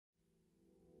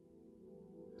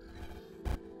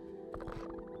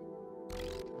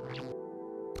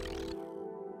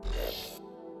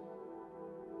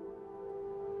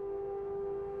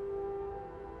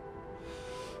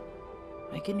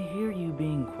can hear you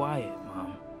being quiet,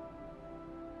 Mom.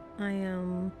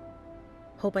 I,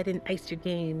 hope I didn't ice your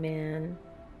game, man.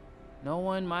 No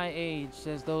one my age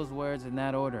says those words in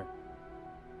that order.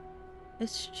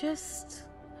 It's just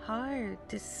hard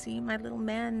to see my little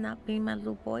man not being my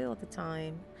little boy all the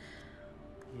time.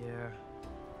 Yeah.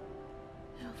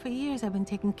 For years, I've been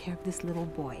taking care of this little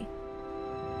boy.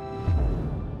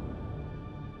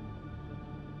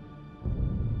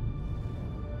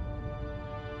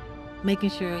 Making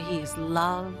sure he is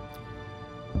loved,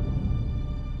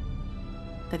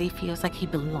 that he feels like he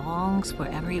belongs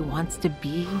wherever he wants to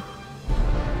be.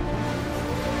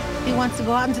 He wants to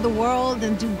go out into the world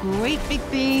and do great big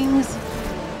things.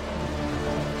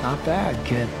 Not bad,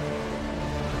 kid.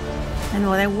 And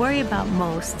what I worry about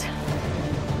most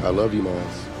I love you,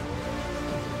 Miles.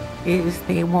 is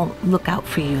they won't look out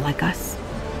for you like us.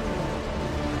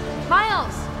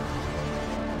 Miles!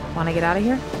 Want to get out of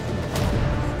here?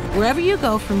 Wherever you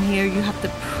go from here, you have to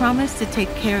promise to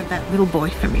take care of that little boy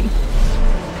for me.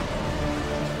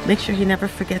 Make sure he never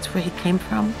forgets where he came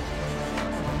from.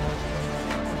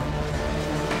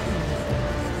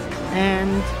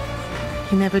 And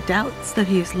he never doubts that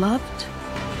he is loved.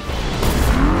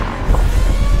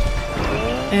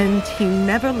 And he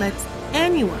never lets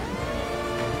anyone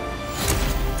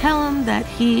tell him that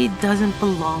he doesn't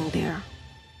belong there.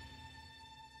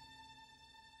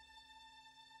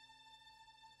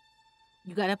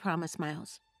 You gotta promise,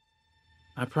 Miles.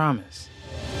 I promise.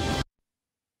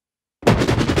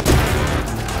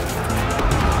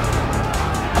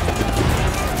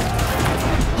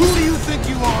 Who do you think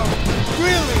you are?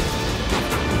 Really?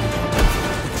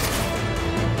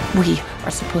 We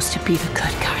are supposed to be the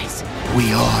good guys.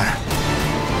 We are.